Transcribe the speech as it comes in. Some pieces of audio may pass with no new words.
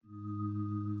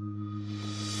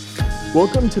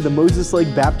Welcome to the Moses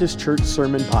Lake Baptist Church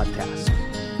Sermon Podcast.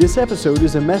 This episode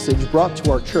is a message brought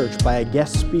to our church by a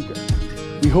guest speaker.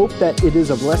 We hope that it is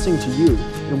a blessing to you,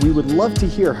 and we would love to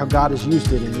hear how God has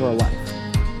used it in your life.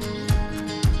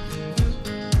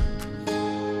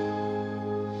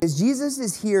 As Jesus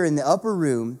is here in the upper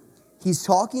room, he's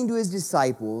talking to his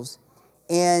disciples,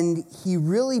 and he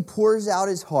really pours out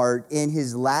his heart in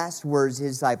his last words to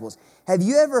his disciples. Have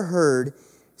you ever heard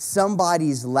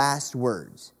somebody's last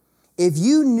words? If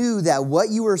you knew that what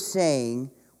you were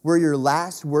saying were your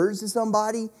last words to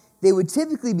somebody, they would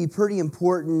typically be pretty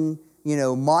important,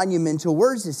 monumental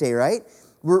words to say, right?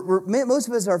 Most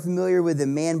of us are familiar with a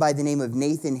man by the name of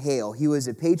Nathan Hale. He was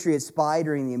a Patriot spy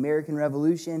during the American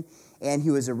Revolution, and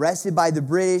he was arrested by the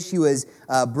British. He was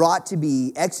brought to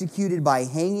be executed by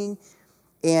hanging.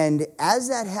 And as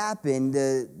that happened,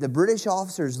 the British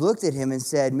officers looked at him and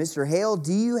said, "Mr. Hale,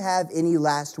 do you have any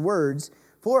last words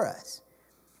for us?"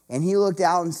 And he looked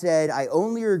out and said, "I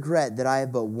only regret that I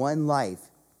have but one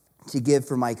life to give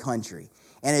for my country."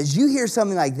 And as you hear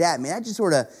something like that, man, that just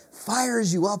sort of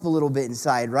fires you up a little bit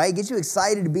inside, right? Gets you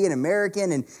excited to be an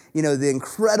American and, the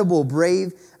incredible,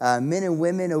 brave men and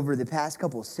women over the past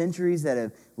couple of centuries that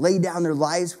have laid down their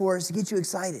lives for us. It gets you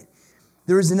excited.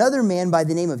 There was another man by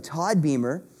the name of Todd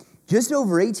Beamer. Just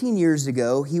over 18 years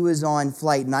ago, he was on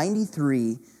Flight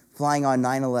 93 flying on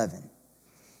 9/11.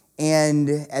 And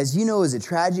as you know, it was a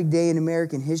tragic day in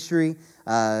American history.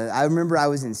 I remember I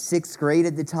was in 6th grade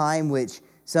at the time, which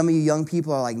some of you young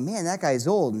people are like, "Man, that guy's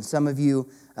old." And some of you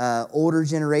older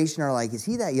generation are like, "Is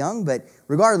he that young?" But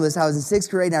regardless, I was in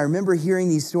 6th grade, and I remember hearing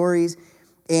these stories.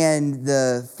 And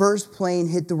the first plane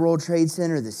hit the World Trade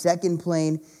Center. The second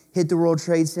plane hit the World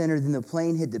Trade Center. Then the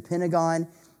plane hit the Pentagon.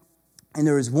 And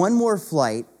there was one more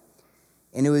flight,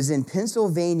 and it was in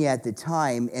Pennsylvania at the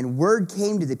time. And word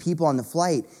came to the people on the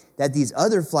flight that these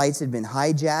other flights had been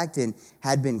hijacked and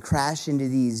had been crashed into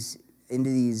these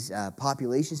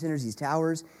population centers, these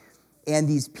towers. And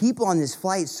these people on this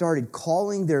flight started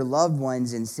calling their loved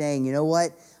ones and saying, "You know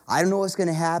what? I don't know what's going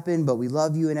to happen, but we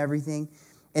love you and everything."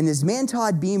 And this man,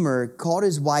 Todd Beamer, called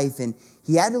his wife, and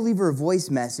he had to leave her a voice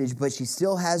message, but she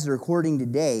still has the recording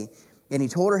today. And he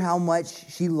told her how much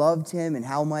she loved him and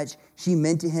how much she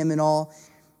meant to him and all.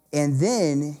 And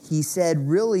then he said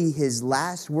really his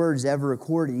last words ever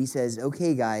recorded. He says,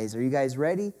 "Okay, guys, are you guys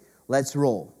ready? Let's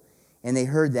roll." And they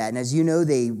heard that. And as you know,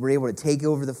 they were able to take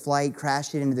over the flight,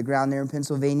 crash it into the ground there in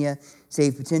Pennsylvania,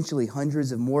 save potentially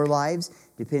hundreds of more lives,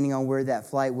 depending on where that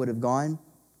flight would have gone.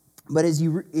 But as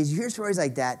you hear stories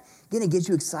like that, again, it gets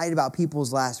you excited about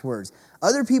people's last words.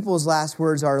 Other people's last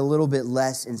words are a little bit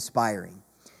less inspiring.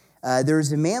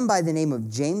 There's a man by the name of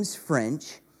James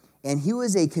French, and he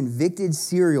was a convicted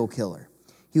serial killer.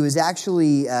 He was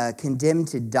actually condemned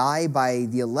to die by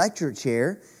the electric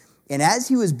chair. And as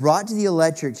he was brought to the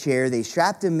electric chair, they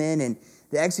strapped him in, and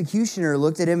the executioner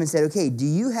looked at him and said, "Okay, do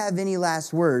you have any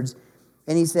last words?"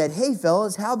 And he said, "Hey,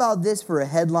 fellas, how about this for a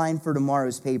headline for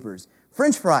tomorrow's papers?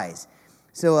 French fries."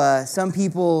 So some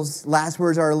people's last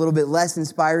words are a little bit less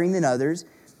inspiring than others.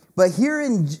 But here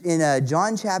in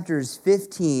John chapters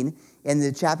 15 and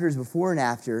the chapters before and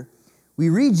after, we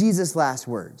read Jesus' last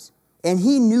words. And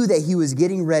he knew that he was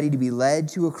getting ready to be led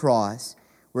to a cross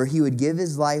where he would give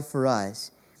his life for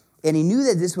us. And he knew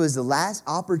that this was the last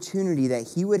opportunity that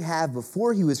he would have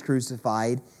before he was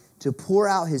crucified to pour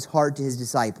out his heart to his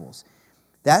disciples.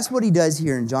 That's what he does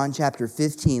here in John chapter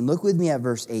 15. Look with me at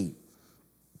verse 8.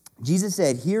 Jesus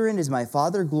said, "Herein is my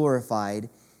Father glorified,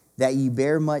 that ye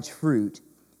bear much fruit,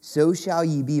 so shall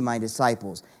ye be my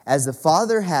disciples. As the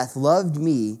Father hath loved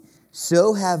me,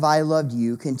 so have I loved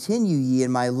you. Continue ye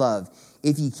in my love.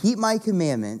 If ye keep my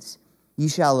commandments, ye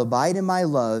shall abide in my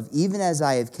love, even as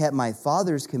I have kept my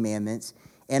Father's commandments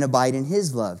and abide in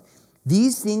his love.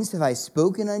 These things have I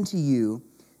spoken unto you,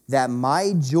 that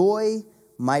my joy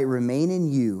might remain in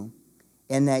you,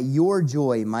 and that your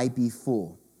joy might be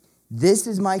full. This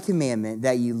is my commandment,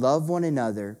 that ye love one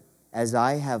another as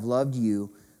I have loved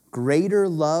you. Greater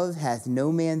love hath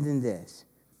no man than this,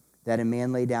 that a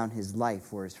man lay down his life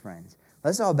for his friends."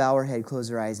 Let's all bow our head, close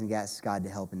our eyes, and ask God to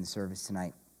help in the service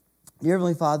tonight. Dear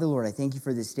Heavenly Father, Lord, I thank you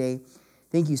for this day.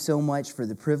 Thank you so much for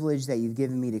the privilege that you've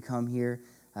given me to come here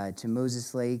to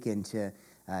Moses Lake and to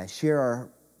share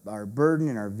our burden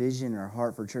and our vision and our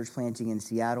heart for church planting in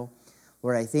Seattle.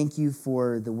 Lord, I thank you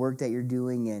for the work that you're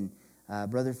doing in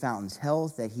Brother Fountain's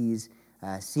health, that he's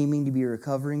seeming to be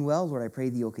recovering well. Lord, I pray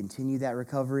that you'll continue that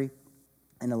recovery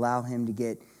and allow him to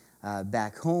get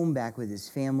back home, back with his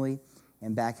family,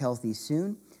 and back healthy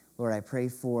soon. Lord, I pray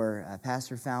for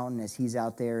Pastor Fountain as he's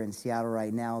out there in Seattle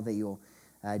right now, that you'll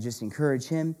just encourage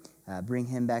him, bring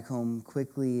him back home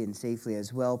quickly and safely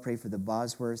as well. Pray for the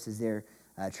Bosworths as they're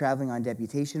traveling on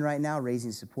deputation right now,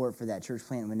 raising support for that church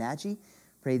plant in Wenatchee.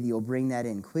 Pray that you'll bring that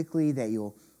in quickly, that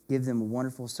you'll give them a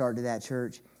wonderful start to that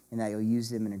church, and that you'll use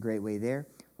them in a great way there.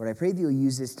 Lord, I pray that you'll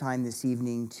use this time this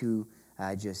evening to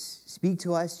just speak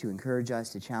to us, to encourage us,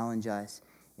 to challenge us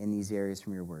in these areas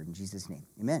from your word. In Jesus' name,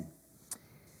 amen.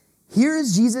 Here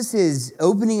as Jesus is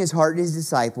opening his heart to his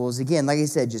disciples, again, like I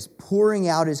said, just pouring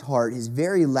out his heart, his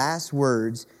very last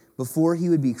words before he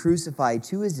would be crucified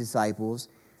to his disciples,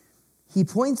 he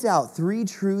points out three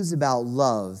truths about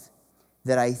love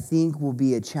that I think will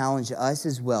be a challenge to us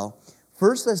as well.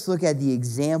 First, let's look at the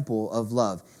example of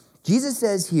love. Jesus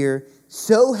says here,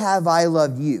 "So have I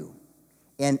loved you,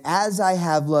 and as I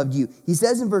have loved you." He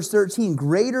says in verse 13,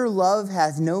 "Greater love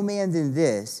hath no man than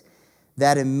this,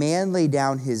 that a man lay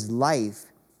down his life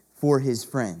for his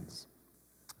friends."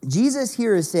 Jesus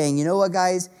here is saying, you know what,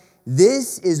 guys?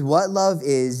 This is what love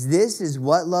is. This is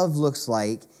what love looks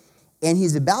like. And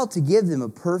he's about to give them a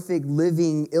perfect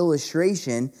living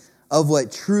illustration of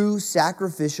what true,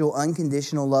 sacrificial,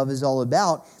 unconditional love is all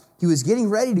about. He was getting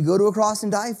ready to go to a cross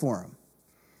and die for him.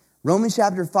 Romans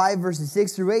chapter 5, verses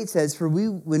 6 through 8 says, "For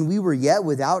when we were yet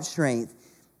without strength,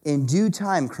 in due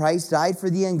time Christ died for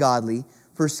the ungodly.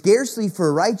 For scarcely for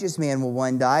a righteous man will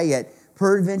one die, yet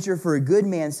peradventure for a good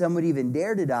man some would even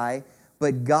dare to die.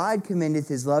 But God commendeth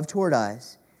his love toward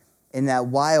us, in that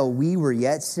while we were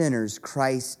yet sinners,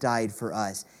 Christ died for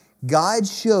us." God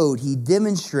showed, he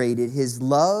demonstrated his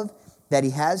love that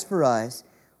he has for us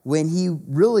when he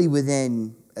really,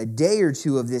 within a day or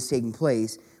two of this taking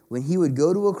place, when he would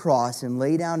go to a cross and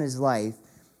lay down his life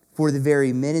for the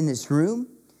very men in this room,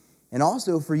 and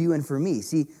also for you and for me.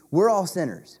 See, we're all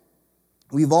sinners.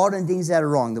 We've all done things that are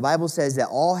wrong. The Bible says that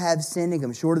all have sinned and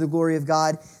come short of the glory of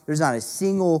God. There's not a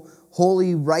single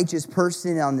holy, righteous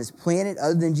person on this planet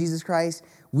other than Jesus Christ.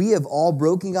 We have all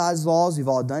broken God's laws. We've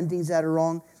all done things that are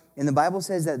wrong. And the Bible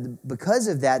says that because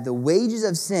of that, the wages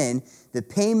of sin, the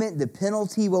payment, the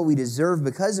penalty, what we deserve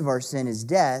because of our sin is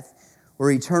death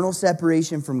or eternal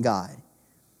separation from God.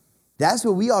 That's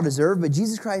what we all deserve, but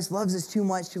Jesus Christ loves us too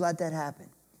much to let that happen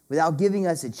without giving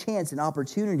us a chance, an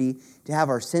opportunity to have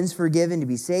our sins forgiven, to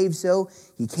be saved. So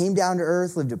he came down to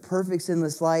earth, lived a perfect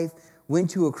sinless life, went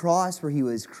to a cross where he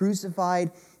was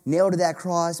crucified, nailed to that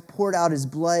cross, poured out his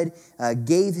blood,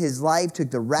 gave his life,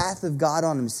 took the wrath of God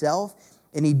on himself,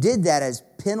 and he did that as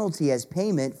penalty, as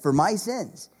payment for my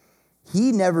sins.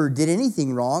 He never did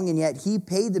anything wrong, and yet he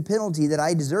paid the penalty that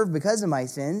I deserved because of my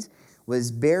sins,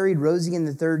 was buried, rose again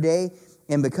the third day,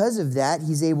 and because of that,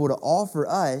 he's able to offer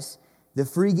us the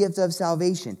free gift of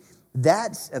salvation.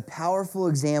 That's a powerful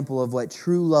example of what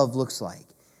true love looks like.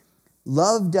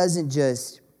 Love doesn't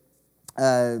just,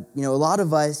 a lot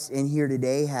of us in here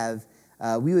today have,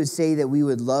 we would say that we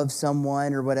would love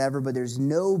someone or whatever, but there's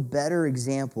no better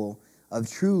example of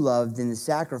true love than the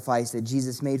sacrifice that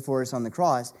Jesus made for us on the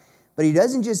cross. But he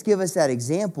doesn't just give us that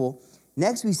example.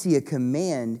 Next, we see a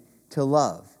command to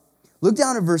love. Look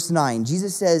down at verse 9.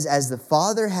 Jesus says, "As the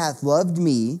Father hath loved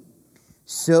me,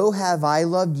 so have I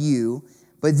loved you."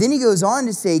 But then he goes on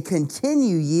to say,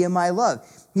 "Continue ye in my love."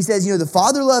 He says, the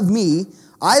Father loved me,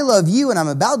 I love you, and I'm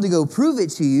about to go prove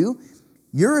it to you.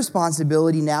 Your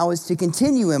responsibility now is to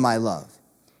continue in my love.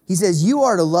 He says, you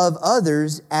are to love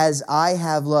others as I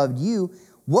have loved you.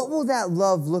 What will that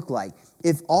love look like?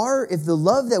 If the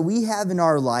love that we have in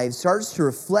our lives starts to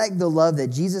reflect the love that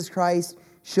Jesus Christ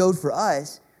showed for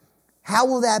us, how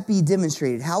will that be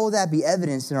demonstrated? How will that be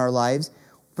evidenced in our lives?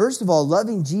 First of all,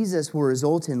 loving Jesus will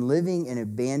result in living and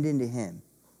abandon to him.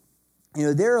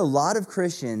 There are a lot of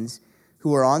Christians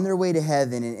who are on their way to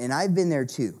heaven, and I've been there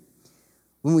too.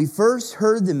 When we first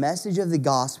heard the message of the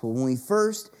gospel, when we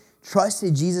first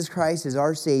trusted Jesus Christ as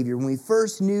our Savior, when we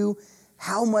first knew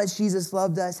how much Jesus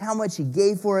loved us, how much he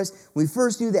gave for us, when we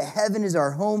first knew that heaven is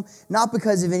our home, not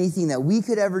because of anything that we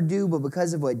could ever do, but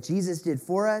because of what Jesus did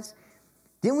for us,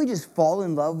 didn't we just fall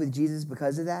in love with Jesus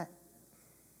because of that?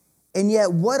 And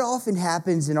yet, what often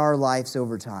happens in our lives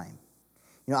over time?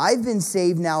 I've been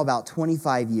saved now about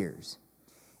 25 years.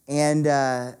 And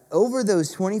over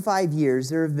those 25 years,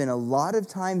 there have been a lot of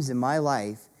times in my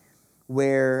life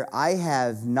where I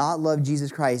have not loved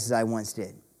Jesus Christ as I once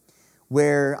did.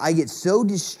 Where I get so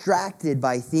distracted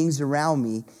by things around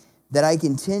me that I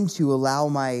can tend to allow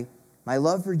my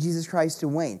love for Jesus Christ to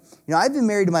wane. I've been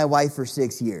married to my wife for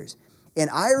 6 years. And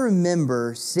I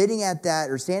remember standing at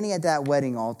that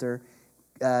wedding altar,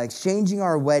 exchanging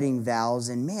our wedding vows,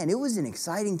 and man, it was an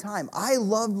exciting time. I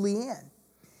loved Leanne.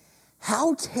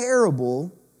 How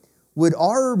terrible would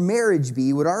our marriage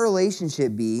be, would our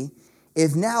relationship be,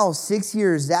 If now, 6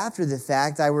 years after the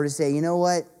fact, I were to say, you know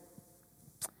what?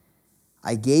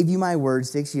 I gave you my word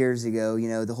 6 years ago,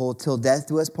 the whole till death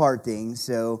do us part thing.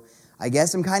 So I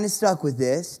guess I'm kind of stuck with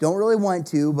this. Don't really want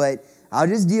to, but I'll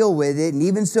just deal with it. And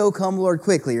even so, come Lord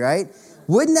quickly, right?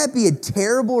 Wouldn't that be a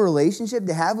terrible relationship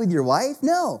to have with your wife?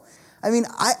 No. I mean,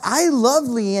 I loved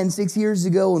Leanne 6 years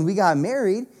ago when we got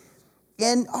married,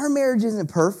 and our marriage isn't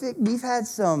perfect. We've had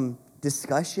some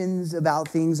discussions about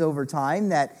things over time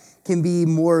that can be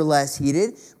more or less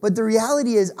heated. But the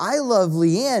reality is I love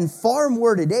Leanne far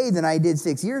more today than I did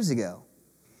 6 years ago.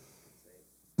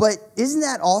 But isn't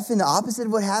that often the opposite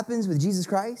of what happens with Jesus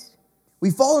Christ? We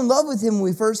fall in love with him when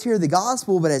we first hear the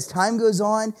gospel, but as time goes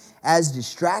on, as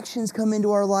distractions come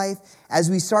into our life, as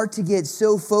we start to get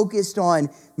so focused on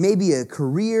maybe a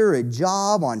career, a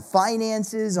job, on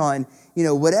finances, on,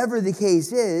 whatever the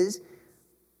case is,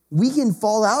 we can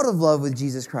fall out of love with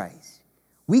Jesus Christ.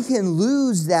 We can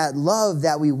lose that love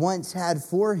that we once had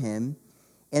for him.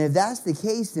 And if that's the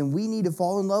case, then we need to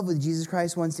fall in love with Jesus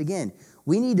Christ once again.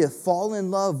 We need to fall in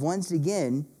love once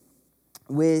again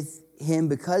with him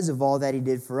because of all that he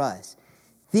did for us.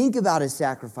 Think about his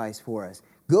sacrifice for us.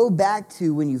 Go back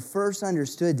to when you first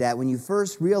understood that, when you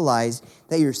first realized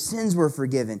that your sins were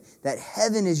forgiven, that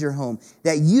heaven is your home,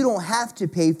 that you don't have to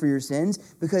pay for your sins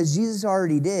because Jesus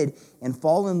already did, and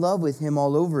fall in love with him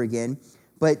all over again.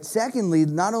 But secondly,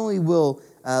 not only will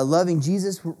loving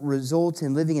Jesus result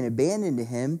in living in abandon to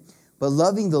him, but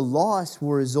loving the lost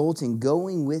will result in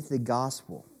going with the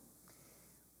gospel.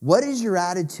 What is your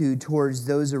attitude towards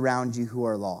those around you who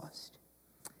are lost?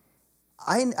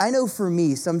 I know for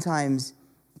me sometimes,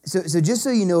 so just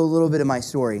so you know a little bit of my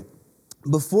story,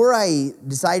 before I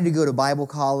decided to go to Bible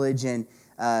college and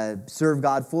serve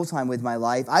God full-time with my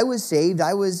life, I was saved.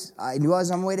 I knew I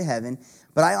was on my way to heaven,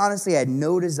 but I honestly had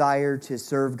no desire to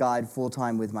serve God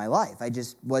full-time with my life. I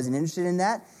just wasn't interested in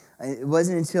that. It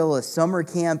wasn't until a summer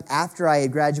camp after I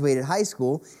had graduated high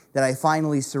school that I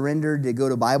finally surrendered to go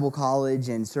to Bible college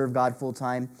and serve God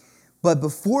full-time. But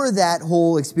before that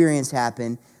whole experience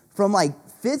happened, from like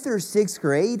 5th or 6th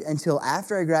grade until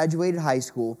after I graduated high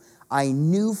school, I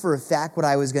knew for a fact what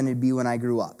I was going to be when I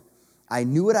grew up. I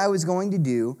knew what I was going to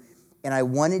do, and I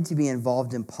wanted to be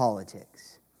involved in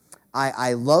politics.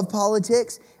 I love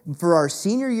politics. For our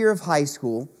senior year of high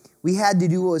school, we had to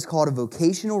do what was called a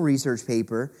vocational research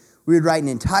paper. We would write an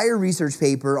entire research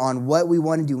paper on what we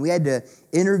wanted to do. We had to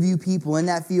interview people in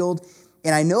that field.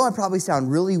 And I know I probably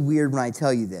sound really weird when I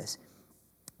tell you this,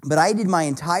 but I did my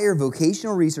entire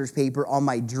vocational research paper on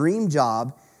my dream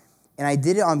job, and I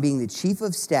did it on being the chief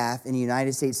of staff in the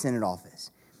United States Senate office.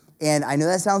 And I know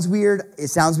that sounds weird. It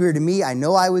sounds weird to me. I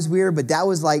know I was weird, but that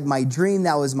was like my dream.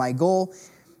 That was my goal.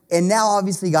 And now,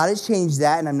 obviously, God has changed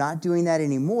that, and I'm not doing that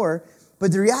anymore.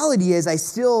 But the reality is I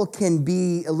still can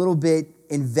be a little bit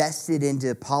invested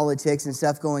into politics and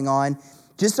stuff going on.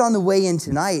 Just on the way in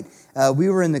tonight, we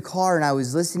were in the car, and I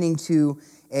was listening to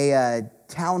a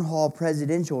town hall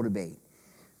presidential debate.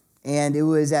 And it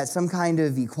was at some kind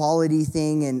of equality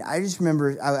thing, and I just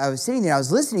remember I was sitting there, I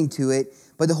was listening to it,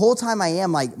 but the whole time I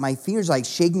am, like, my fingers like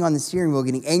shaking on the steering wheel,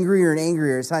 getting angrier and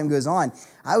angrier as time goes on.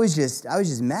 I was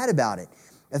just mad about it.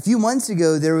 A few months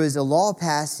ago, there was a law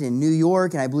passed in New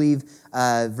York, and I believe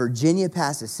Virginia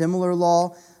passed a similar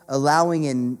law, allowing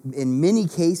in many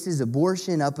cases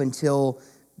abortion up until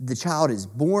the child is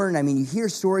born. I mean, you hear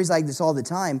stories like this all the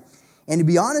time. And to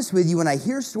be honest with you, when I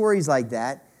hear stories like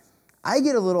that, I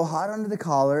get a little hot under the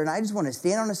collar, and I just want to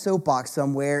stand on a soapbox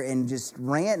somewhere and just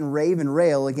rant and rave and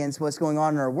rail against what's going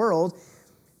on in our world.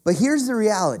 But here's the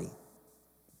reality.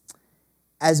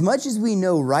 As much as we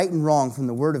know right and wrong from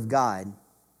the Word of God,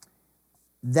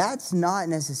 that's not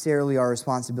necessarily our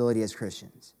responsibility as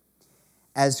Christians.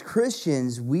 As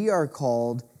Christians, we are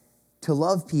called to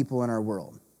love people in our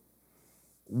world.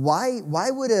 Why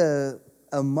would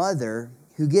a mother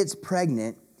who gets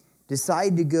pregnant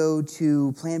decide to go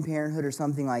to Planned Parenthood or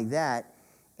something like that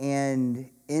and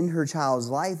end her child's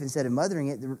life instead of mothering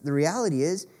it? The reality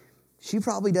is she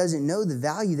probably doesn't know the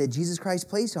value that Jesus Christ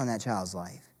placed on that child's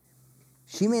life.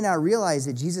 She may not realize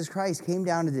that Jesus Christ came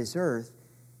down to this earth,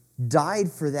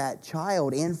 died for that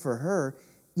child and for her.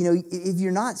 You know, if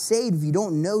you're not saved, if you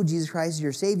don't know Jesus Christ as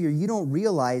your Savior, you don't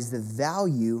realize the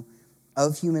value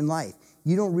of human life.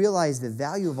 You don't realize the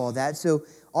value of all that. So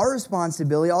our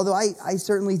responsibility, although I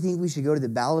certainly think we should go to the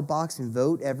ballot box and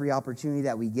vote every opportunity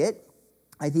that we get.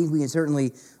 I think we can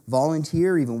certainly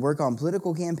volunteer, even work on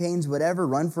political campaigns, whatever,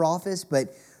 run for office.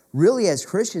 But really, as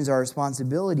Christians, our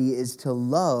responsibility is to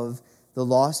love the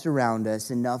lost around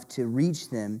us enough to reach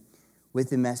them with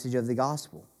the message of the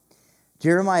gospel.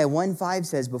 Jeremiah 1:5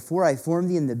 says, before I formed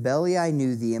thee in the belly I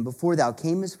knew thee, and before thou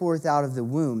camest forth out of the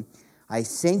womb, I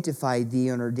sanctified thee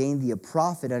and ordained thee a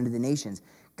prophet unto the nations.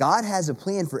 God has a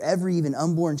plan for every even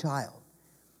unborn child.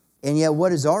 And yet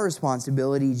what is our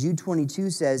responsibility? Jude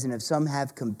 22 says, and if some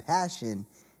have compassion,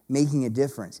 making a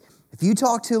difference. If you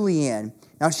talk to Leanne,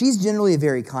 now she's generally a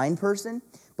very kind person,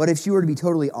 but if she were to be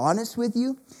totally honest with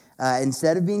you,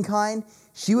 instead of being kind,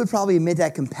 she would probably admit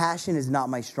that compassion is not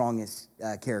my strongest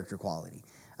character quality.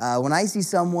 When I see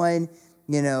someone,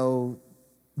 do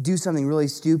something really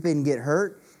stupid and get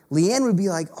hurt, Leanne would be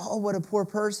like, oh, what a poor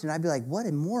person. I'd be like, what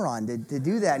a moron to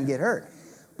do that and get hurt.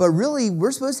 But really,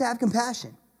 we're supposed to have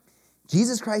compassion.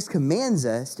 Jesus Christ commands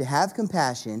us to have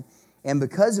compassion, and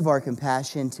because of our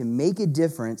compassion, to make a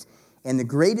difference. And the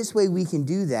greatest way we can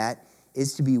do that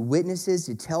is to be witnesses,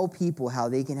 to tell people how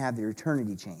they can have their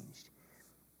eternity changed.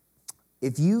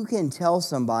 If you can tell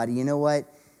somebody, you know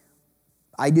what,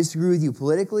 I disagree with you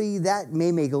politically, that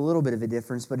may make a little bit of a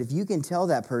difference, but if you can tell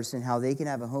that person how they can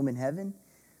have a home in heaven,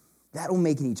 that will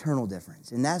make an eternal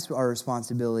difference. And that's our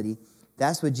responsibility.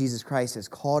 That's what Jesus Christ has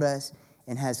called us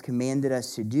and has commanded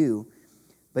us to do.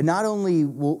 But not only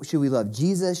should we love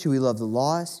Jesus, should we love the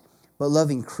lost, but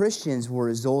loving Christians will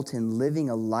result in living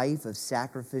a life of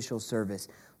sacrificial service.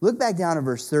 Look back down at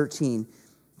verse 13.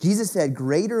 Jesus said,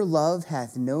 greater love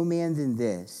hath no man than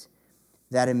this,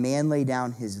 that a man lay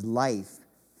down his life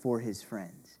for his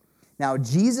friends. Now,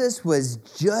 Jesus was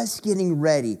just getting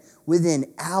ready,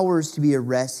 within hours to be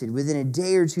arrested, within a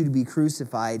day or two to be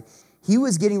crucified. He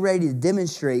was getting ready to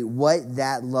demonstrate what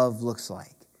that love looks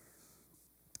like.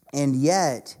 And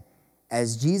yet,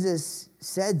 as Jesus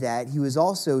said that, he was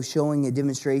also showing a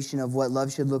demonstration of what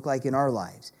love should look like in our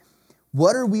lives.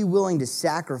 What are we willing to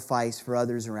sacrifice for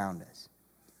others around us?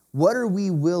 What are we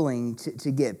willing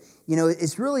to give?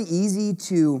 It's really easy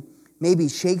to maybe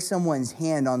shake someone's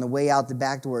hand on the way out the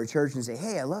back door of church and say,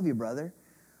 hey, I love you, brother.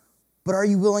 But are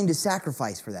you willing to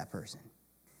sacrifice for that person?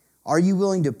 Are you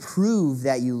willing to prove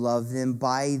that you love them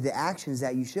by the actions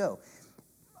that you show?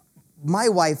 My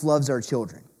wife loves our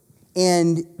children.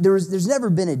 And there's never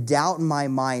been a doubt in my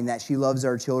mind that she loves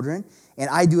our children. And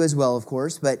I do as well, of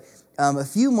course. But a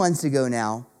few months ago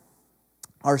now,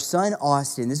 our son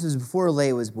Austin, this was before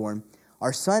Leia was born,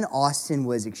 our son Austin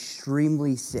was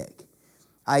extremely sick.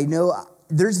 I know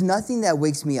there's nothing that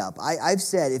wakes me up. I've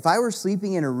said if I were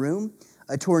sleeping in a room,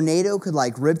 a tornado could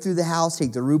rip through the house,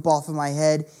 take the roof off of my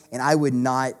head, and I would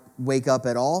not wake up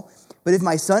at all. But if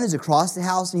my son is across the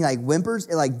house and he whimpers,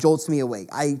 it jolts me awake.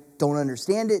 I don't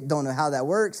understand it, don't know how that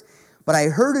works. But I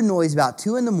heard a noise about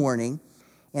 2 a.m,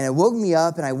 and it woke me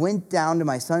up, and I went down to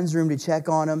my son's room to check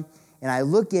on him, and I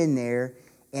look in there,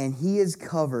 and he is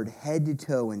covered head to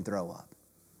toe in throw up.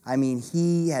 I mean,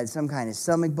 he had some kind of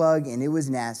stomach bug, and it was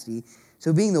nasty.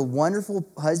 So being the wonderful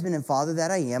husband and father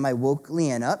that I am, I woke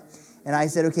Leanne up, and I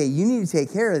said, okay, you need to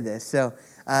take care of this. So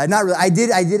not really. I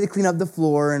did clean up the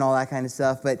floor and all that kind of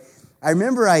stuff, but I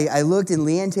remember I looked, and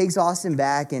Leanne takes Austin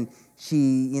back, and she,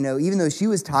 even though she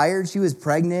was tired, she was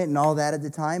pregnant and all that at the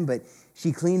time, but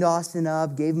she cleaned Austin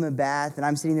up, gave him a bath, and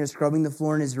I'm sitting there scrubbing the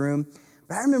floor in his room.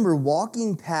 But I remember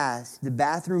walking past the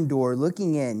bathroom door,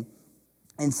 looking in,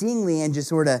 and seeing Leanne just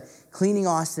sort of cleaning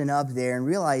Austin up there and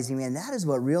realizing, man, that is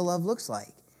what real love looks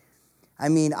like. I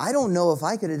mean, I don't know if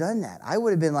I could have done that. I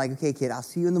would have been like, okay, kid, I'll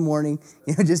see you in the morning,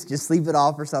 just sleep it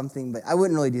off or something, but I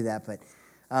wouldn't really do that, but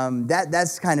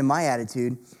that's kind of my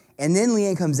attitude. And then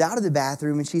Leanne comes out of the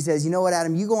bathroom and she says, you know what,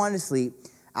 Adam, you go on to sleep.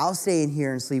 I'll stay in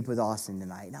here and sleep with Austin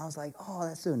tonight. And I was like, oh,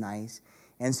 that's so nice.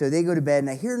 And so they go to bed, and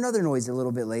I hear another noise a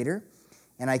little bit later.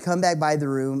 And I come back by the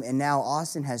room, and now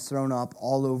Austin has thrown up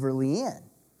all over Leanne.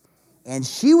 And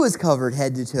she was covered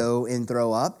head to toe in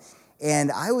throw up.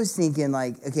 And I was thinking,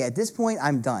 okay, at this point,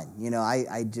 I'm done.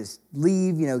 I just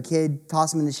leave, kid,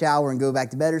 toss him in the shower and go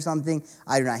back to bed or something.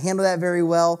 I do not handle that very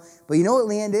well. But you know what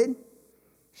Leanne did?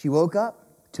 She woke up,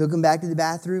 took him back to the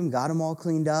bathroom, got him all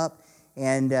cleaned up.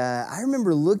 And I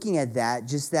remember looking at that,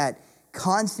 just that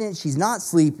constant, she's not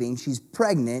sleeping, she's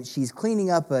pregnant, she's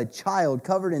cleaning up a child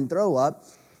covered in throw up,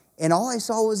 and all I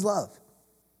saw was love.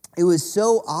 It was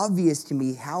so obvious to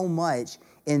me how much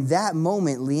in that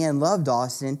moment Leanne loved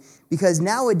Austin, because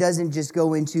now it doesn't just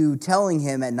go into telling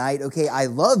him at night, okay, I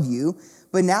love you,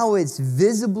 but now it's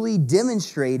visibly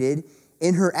demonstrated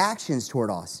in her actions toward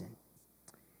Austin.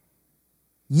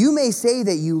 You may say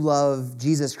that you love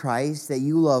Jesus Christ, that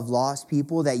you love lost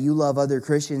people, that you love other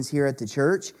Christians here at the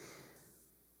church,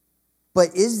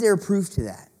 but is there proof to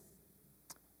that?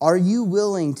 Are you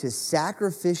willing to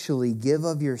sacrificially give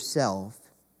of yourself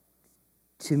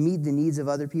to meet the needs of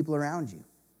other people around you?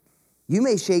 You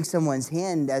may shake someone's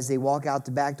hand as they walk out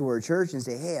the back door of church and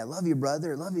say, hey, I love you,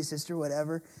 brother, I love you, sister,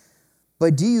 whatever.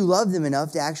 But do you love them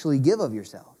enough to actually give of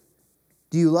yourself?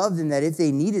 Do you love them that if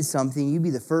they needed something, you'd be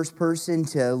the first person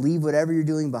to leave whatever you're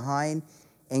doing behind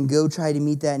and go try to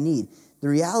meet that need? The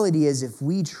reality is, if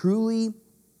we truly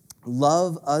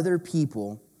love other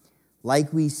people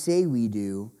like we say we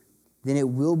do, then it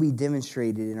will be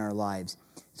demonstrated in our lives.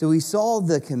 So we saw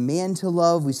the command to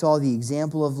love. We saw the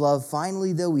example of love.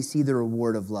 Finally, though, we see the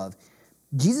reward of love.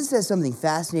 Jesus says something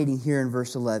fascinating here in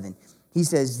verse 11. He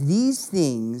says, these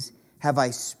things have I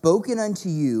spoken unto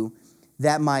you,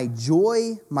 that my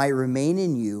joy might remain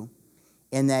in you,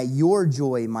 and that your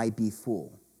joy might be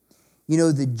full. You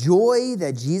know, the joy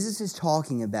that Jesus is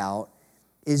talking about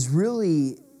is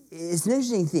really, it's an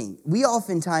interesting thing. We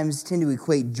oftentimes tend to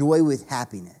equate joy with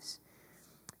happiness.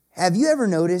 Have you ever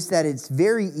noticed that it's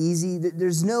very easy,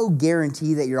 there's no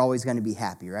guarantee that you're always going to be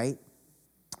happy, right?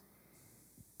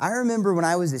 I remember when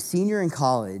I was a senior in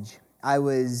college, I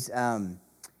was on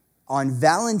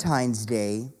Valentine's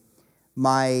Day.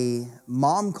 My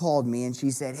mom called me and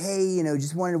she said, hey,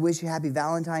 just wanted to wish you happy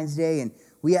Valentine's Day. And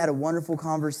we had a wonderful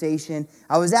conversation.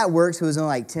 I was at work, so it was only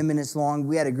like 10 minutes long.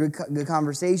 We had a good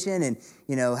conversation and,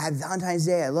 happy Valentine's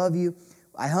Day, I love you.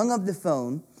 I hung up the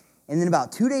phone, and then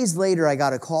about 2 days later, I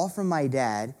got a call from my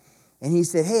dad, and he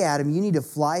said, hey, Adam, you need to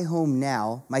fly home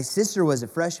now. My sister was a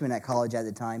freshman at college at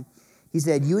the time. He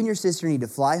said, you and your sister need to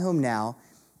fly home now.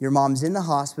 Your mom's in the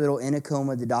hospital in a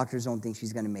coma. The doctors don't think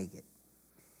she's going to make it.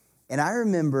 And I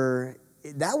remember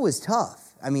that was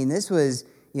tough. I mean, this was,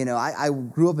 I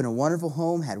grew up in a wonderful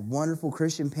home, had wonderful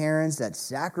Christian parents that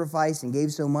sacrificed and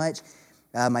gave so much.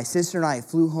 My sister and I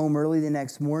flew home early the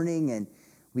next morning, and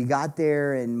we got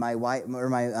there, and my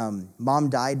mom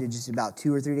died just about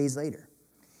 2 or 3 days later.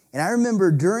 And I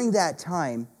remember during that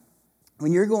time,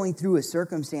 when you're going through a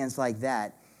circumstance like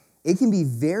that, it can be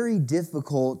very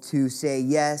difficult to say,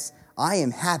 yes, I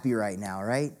am happy right now,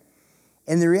 right?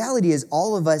 And the reality is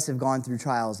all of us have gone through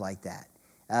trials like that.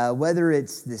 Whether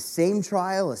it's the same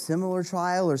trial, a similar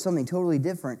trial, or something totally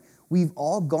different, we've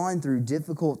all gone through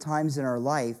difficult times in our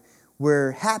life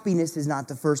where happiness is not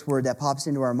the first word that pops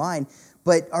into our mind,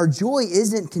 but our joy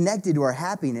isn't connected to our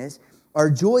happiness.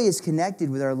 Our joy is connected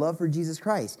with our love for Jesus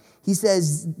Christ. He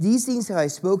says, these things have I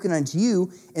spoken unto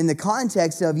you in the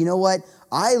context of,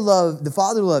 the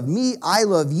Father loved me, I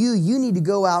love you, you need to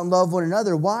go out and love one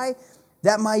another. Why?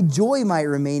 That my joy might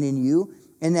remain in you,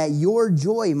 and that your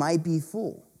joy might be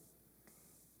full.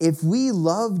 If we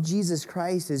love Jesus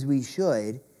Christ as we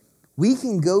should, we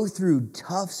can go through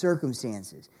tough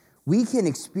circumstances. We can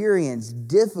experience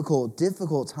difficult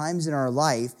times in our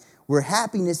life where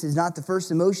happiness is not the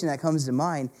first emotion that comes to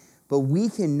mind, but we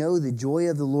can know the joy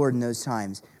of the Lord in those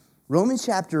times. Romans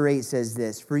chapter 8 says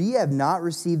this, for ye have not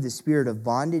received the spirit of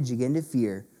bondage again to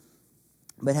fear,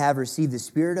 but have received the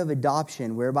spirit of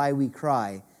adoption, whereby we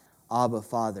cry, Abba,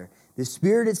 Father. The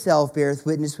Spirit itself beareth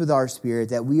witness with our spirit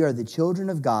that we are the children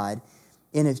of God,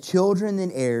 and if children,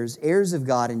 then heirs, heirs of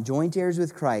God, and joint heirs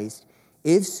with Christ,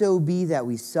 if so be that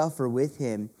we suffer with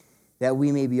him, that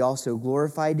we may be also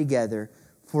glorified together.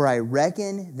 For I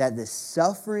reckon that the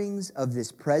sufferings of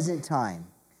this present time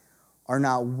are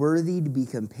not worthy to be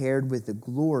compared with the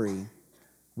glory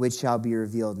which shall be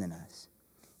revealed in us.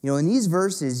 In these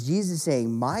verses, Jesus is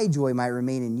saying, my joy might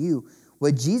remain in you.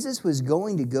 What Jesus was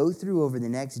going to go through over the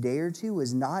next day or two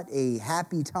was not a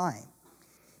happy time.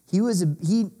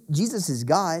 Jesus is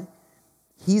God.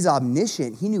 He's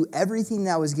omniscient. He knew everything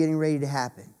that was getting ready to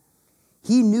happen.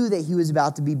 He knew that he was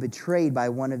about to be betrayed by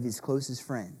one of his closest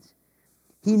friends.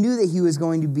 He knew that he was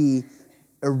going to be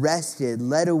arrested,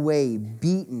 led away,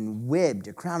 beaten, whipped,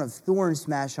 a crown of thorns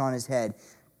smashed on his head,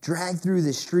 dragged through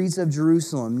the streets of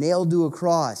Jerusalem, nailed to a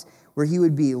cross where he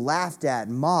would be laughed at,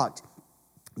 mocked,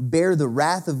 bear the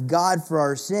wrath of God for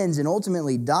our sins, and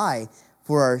ultimately die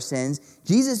for our sins.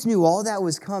 Jesus knew all that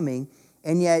was coming,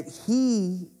 and yet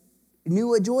he knew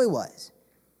what joy was.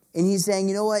 And he's saying,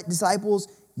 you know what, disciples,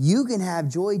 you can have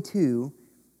joy too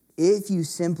if you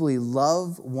simply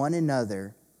love one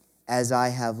another as I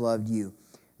have loved you.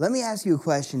 Let me ask you a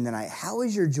question tonight. How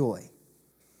is your joy?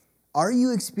 Are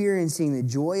you experiencing the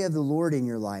joy of the Lord in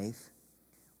your life?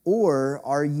 Or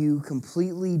are you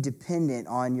completely dependent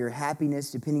on your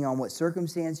happiness, depending on what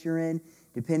circumstance you're in,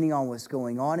 depending on what's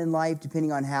going on in life,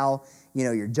 depending on how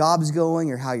your job's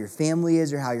going or how your family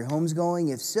is or how your home's going?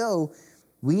 If so,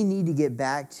 we need to get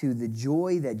back to the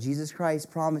joy that Jesus Christ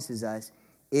promises us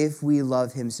if we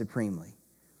love him supremely.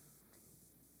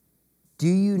 Do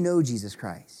you know Jesus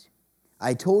Christ?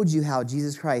 I told you how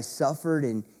Jesus Christ suffered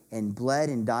and bled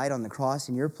and died on the cross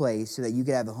in your place so that you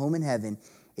could have a home in heaven.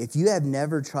 If you have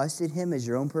never trusted him as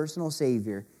your own personal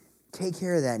Savior, take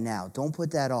care of that now. Don't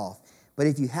put that off. But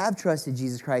if you have trusted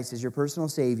Jesus Christ as your personal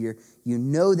Savior, you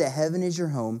know that heaven is your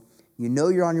home, you know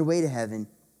you're on your way to heaven,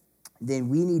 then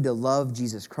we need to love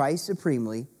Jesus Christ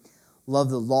supremely, love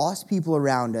the lost people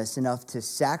around us enough to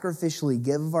sacrificially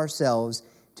give of ourselves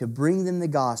to bring them the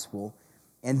gospel,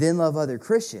 and then love other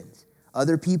Christians,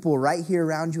 other people right here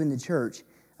around you in the church,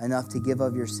 enough to give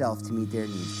of yourself to meet their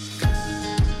needs.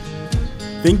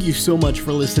 Thank you so much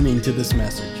for listening to this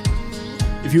message.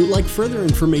 If you would like further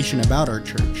information about our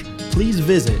church, please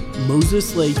visit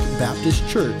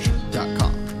moseslakebaptistchurch.com.